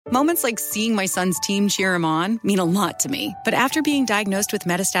Moments like seeing my son's team cheer him on mean a lot to me. But after being diagnosed with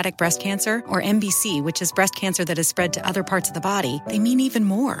metastatic breast cancer, or MBC, which is breast cancer that has spread to other parts of the body, they mean even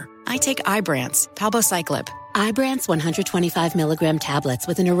more. I take Ibrance, palbociclib. Ibrance 125 milligram tablets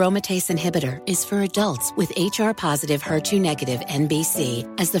with an aromatase inhibitor is for adults with HR-positive, HER2-negative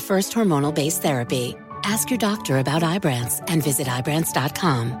MBC as the first hormonal-based therapy. Ask your doctor about Ibrance and visit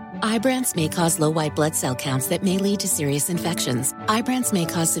Ibrance.com. Ibrance may cause low white blood cell counts that may lead to serious infections. Ibrance may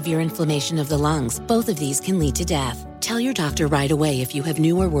cause severe inflammation of the lungs. Both of these can lead to death. Tell your doctor right away if you have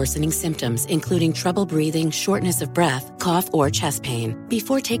new or worsening symptoms, including trouble breathing, shortness of breath, cough, or chest pain.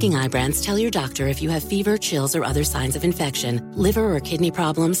 Before taking Ibrance, tell your doctor if you have fever, chills, or other signs of infection, liver or kidney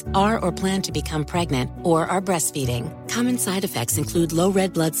problems, are or plan to become pregnant, or are breastfeeding. Common side effects include low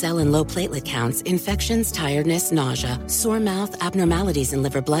red blood cell and low platelet counts, infections, tiredness, nausea, sore mouth, abnormalities in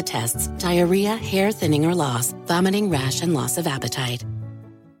liver blood tests, diarrhea, hair thinning or loss, vomiting, rash, and loss of appetite.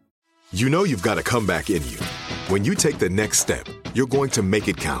 You know you've got a comeback in you. When you take the next step, you're going to make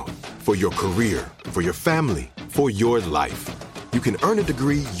it count. For your career, for your family, for your life. You can earn a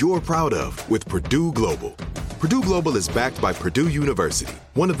degree you're proud of with Purdue Global. Purdue Global is backed by Purdue University,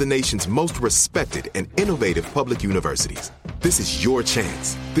 one of the nation's most respected and innovative public universities. This is your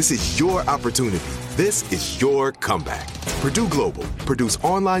chance. This is your opportunity. This is your comeback. Purdue Global, Purdue's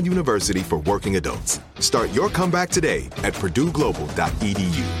online university for working adults. Start your comeback today at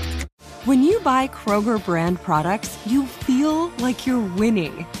purdueglobal.edu. When you buy Kroger brand products, you feel like you're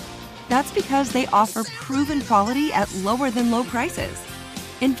winning. That's because they offer proven quality at lower than low prices.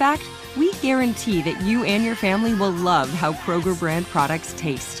 In fact, we guarantee that you and your family will love how Kroger brand products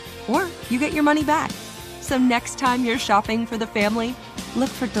taste, or you get your money back. So next time you're shopping for the family, look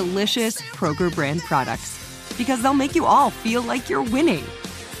for delicious Kroger brand products, because they'll make you all feel like you're winning.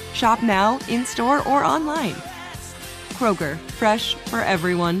 Shop now, in-store, or online. Kroger, fresh for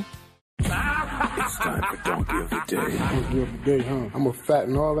everyone. It's time for Donkey of the Day. Donkey of the Day, huh? I'm gonna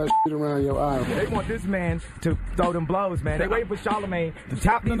fatten all that shit around your eye. They want this man to throw them blows, man. They waiting for Charlemagne to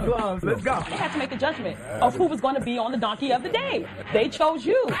chop these gloves. Let's go. They had to make a judgment of who was going to be on the Donkey of the Day. They chose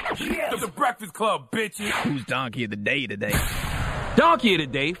you. Yes. The Breakfast Club, bitches. Who's Donkey of the Day today? Donkey of the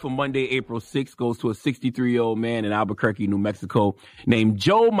Day for Monday, April 6th goes to a 63-year-old man in Albuquerque, New Mexico named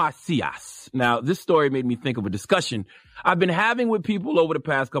Joe Macias. Now, this story made me think of a discussion I've been having with people over the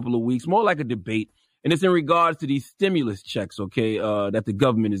past couple of weeks, more like a debate, and it's in regards to these stimulus checks, okay, that the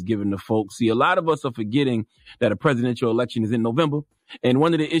government is giving to folks. See, a lot of us are forgetting that a presidential election is in November, and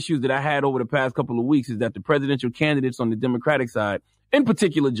one of the issues that I had over the past couple of weeks is that the presidential candidates on the Democratic side, in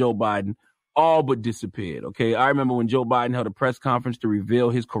particular Joe Biden, all but disappeared, okay? I remember when Joe Biden held a press conference to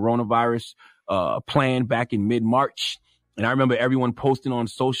reveal his coronavirus plan back in mid-March. And I remember everyone posting on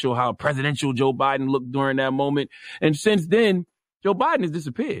social how presidential Joe Biden looked during that moment. And since then, Joe Biden has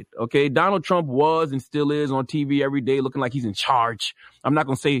disappeared, okay? Donald Trump was and still is on TV every day looking like he's in charge. I'm not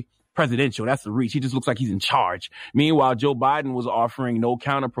going to say presidential. That's the reach. He just looks like he's in charge. Meanwhile, Joe Biden was offering no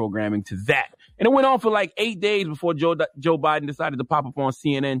counter programming to that. And it went on for like 8 days before Joe Biden decided to pop up on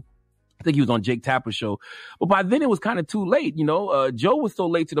CNN. I think he was on Jake Tapper's show. But by then it was kind of too late. You know, Joe was so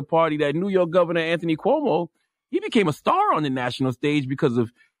late to the party that New York Governor Anthony Cuomo, he became a star on the national stage because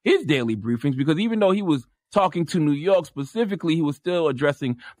of his daily briefings, because even though he was talking to New York specifically, he was still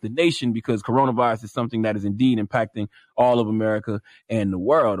addressing the nation because coronavirus is something that is indeed impacting all of America and the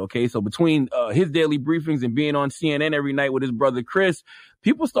world. Okay, so between his daily briefings and being on CNN every night with his brother Chris,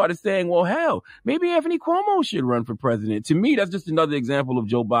 people started saying, well, hell, maybe Anthony Cuomo should run for president. To me, that's just another example of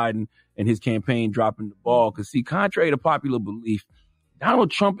Joe Biden and his campaign dropping the ball. Because, see, contrary to popular belief,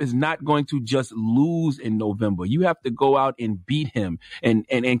 Donald Trump is not going to just lose in November. You have to go out and beat him.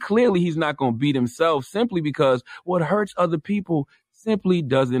 And clearly he's not going to beat himself simply because what hurts other people simply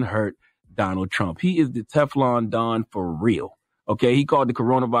doesn't hurt Donald Trump. He is the Teflon Don for real. Okay, he called the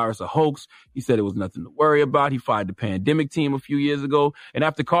coronavirus a hoax. He said it was nothing to worry about. He fired the pandemic team a few years ago. And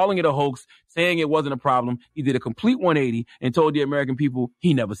after calling it a hoax, saying it wasn't a problem, he did a complete 180 and told the American people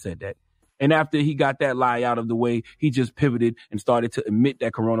he never said that. And after he got that lie out of the way, he just pivoted and started to admit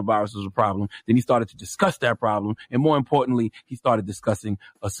that coronavirus was a problem. Then he started to discuss that problem. And more importantly, he started discussing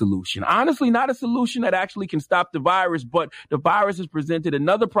a solution. Honestly, not a solution that actually can stop the virus, but the virus has presented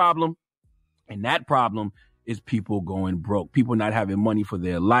another problem. And that problem is people going broke, people not having money for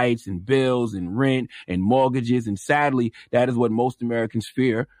their lights and bills and rent and mortgages. And sadly, that is what most Americans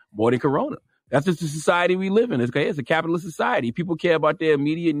fear more than corona. That's just the society we live in. Okay? It's a capitalist society. People care about their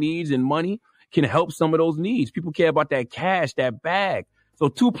immediate needs, and money can help some of those needs. People care about that cash, that bag. So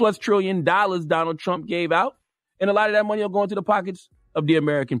 $2+ trillion Donald Trump gave out, and a lot of that money will go into the pockets of the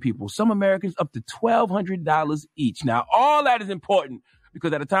American people. Some Americans up to $1,200 each. Now, all that is important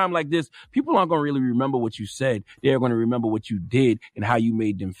because at a time like this, people aren't going to really remember what you said. They're going to remember what you did and how you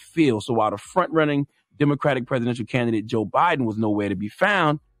made them feel. So while the front-running Democratic presidential candidate Joe Biden was nowhere to be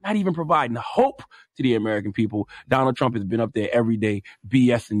found, not even providing hope to the American people, Donald Trump has been up there every day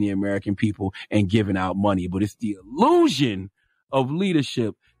BSing the American people and giving out money. But it's the illusion of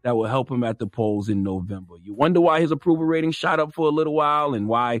leadership that will help him at the polls in November. You wonder why his approval rating shot up for a little while and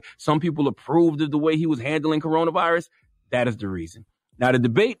why some people approved of the way he was handling coronavirus? That is the reason. Now, the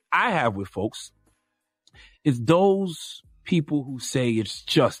debate I have with folks is those people who say it's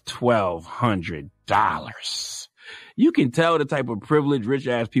just $1,200. You can tell the type of privileged,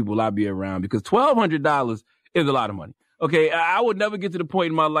 rich-ass people I be around because $1,200 is a lot of money. Okay, I would never get to the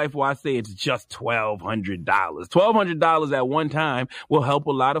point in my life where I say it's just $1,200. $1,200 at one time will help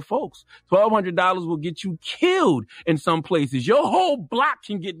a lot of folks. $1,200 will get you killed in some places. Your whole block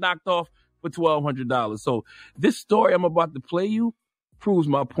can get knocked off for $1,200. So this story I'm about to play you proves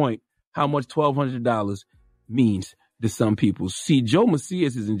my point, how much $1,200 means to some people. See, Joe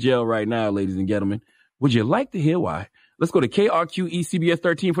Macias is in jail right now, ladies and gentlemen. Would you like to hear why? Let's go to KRQE CBS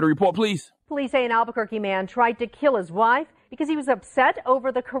 13 for the report, please. Police say an Albuquerque man tried to kill his wife because he was upset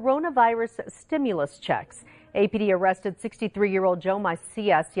over the coronavirus stimulus checks. APD arrested 63-year-old Joe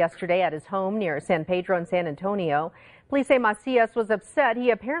Macias yesterday at his home near San Pedro in San Antonio. Police say Macias was upset. He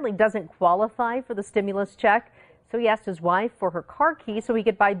apparently doesn't qualify for the stimulus check, so he asked his wife for her car keys so he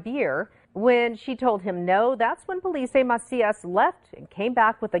could buy beer. When she told him no, that's when police say Macias left and came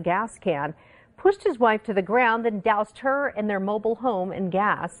back with a gas can, pushed his wife to the ground, then doused her and their mobile home in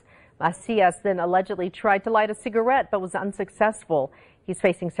gas. Macias then allegedly tried to light a cigarette but was unsuccessful. He's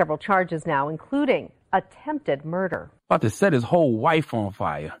facing several charges now, including attempted murder. About to set his whole wife on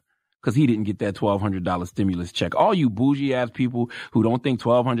fire because he didn't get that $1,200 stimulus check. All you bougie-ass people who don't think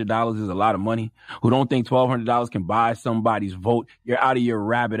 $1,200 is a lot of money, who don't think $1,200 can buy somebody's vote, you're out of your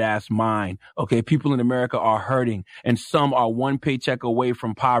rabbit-ass mind. Okay, people in America are hurting, and some are one paycheck away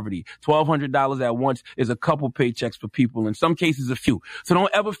from poverty. $1,200 at once is a couple paychecks for people, in some cases a few. So don't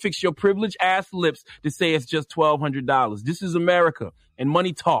ever fix your privileged-ass lips to say it's just $1,200. This is America, and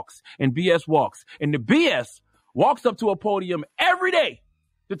money talks, and BS walks. And the BS walks up to a podium every day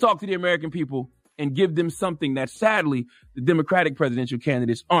to talk to the American people and give them something that sadly the Democratic presidential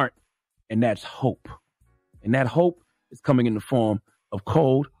candidates aren't, and that's hope. And that hope is coming in the form of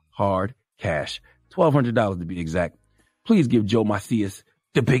cold, hard cash. $1,200 to be exact. Please give Joe Macias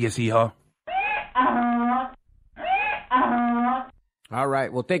the biggest hee-haw. All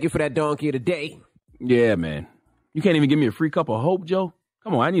right, well, thank you for that donkey of the day. Yeah, man. You can't even give me a free cup of hope, Joe?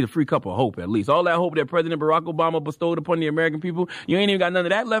 Come on, I need a free cup of hope at least. All that hope that President Barack Obama bestowed upon the American people, you ain't even got none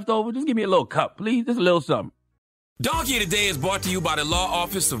of that left over? Just give me a little cup, please. Just a little something. Donkey of the Day is brought to you by the law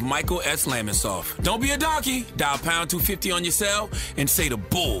office of Michael S. Lamonsoff. Don't be a donkey. Dial pound 250 on your cell and say the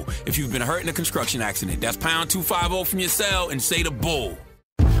bull if you've been hurt in a construction accident. That's pound 250 from your cell and say the bull.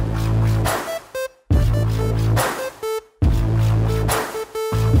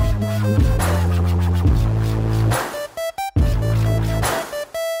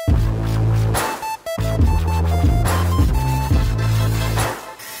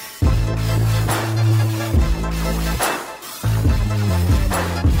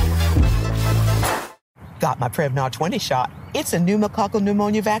 Got my Prevnar 20 shot. It's a pneumococcal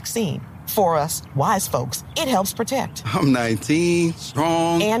pneumonia vaccine. For us, wise folks, it helps protect. I'm 19,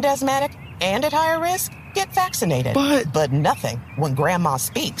 strong. And asthmatic, and at higher risk. Get vaccinated. But nothing when grandma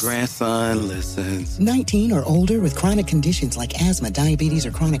speaks. Grandson listens. 19 or older with chronic conditions like asthma, diabetes,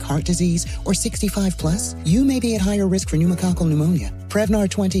 or chronic heart disease, or 65 plus, you may be at higher risk for pneumococcal pneumonia. Prevnar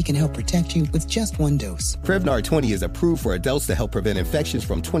 20 can help protect you with just one dose. Prevnar 20 is approved for adults to help prevent infections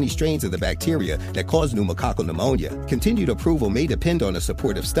from 20 strains of the bacteria that cause pneumococcal pneumonia. Continued approval may depend on a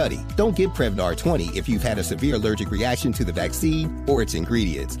supportive study. Don't get Prevnar 20 if you've had a severe allergic reaction to the vaccine or its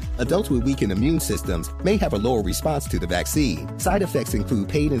ingredients. Adults with weakened immune systems may have a lower response to the vaccine. Side effects include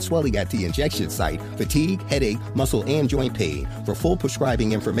pain and swelling at the injection site, fatigue, headache, muscle, and joint pain. For full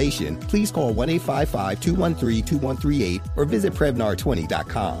prescribing information, please call 1-855-213-2138 or visit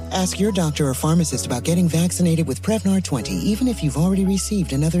Prevnar20.com. Ask your doctor or pharmacist about getting vaccinated with Prevnar 20, even if you've already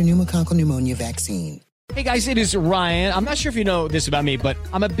received another pneumococcal pneumonia vaccine. Hey guys, it is Ryan. I'm not sure if you know this about me, but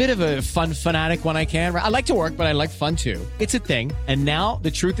I'm a bit of a fun fanatic when I can. I like to work, but I like fun too. It's a thing. And now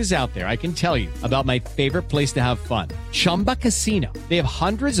the truth is out there. I can tell you about my favorite place to have fun. Chumba Casino. They have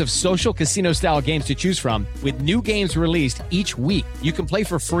hundreds of social casino style games to choose from with new games released each week. You can play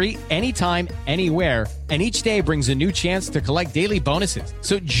for free anytime, anywhere. And each day brings a new chance to collect daily bonuses.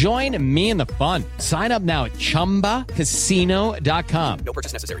 So join me in the fun. Sign up now at ChumbaCasino.com. No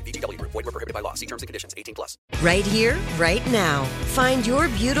purchase necessary. VGW Group. Void where prohibited by law. See terms and conditions. 18+. Right here, right now. Find your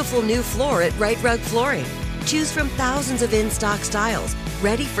beautiful new floor at Right Rug Flooring. Choose from thousands of in-stock styles,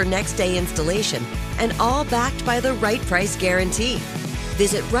 ready for next day installation, and all backed by the right price guarantee.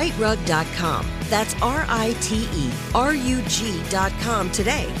 Visit rightrug.com. That's RITERUG.com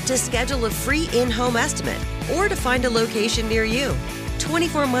today to schedule a free in-home estimate or to find a location near you.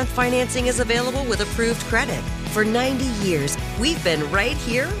 24-month financing is available with approved credit. For 90 years, we've been right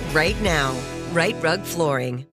here, right now. Right Rug Flooring.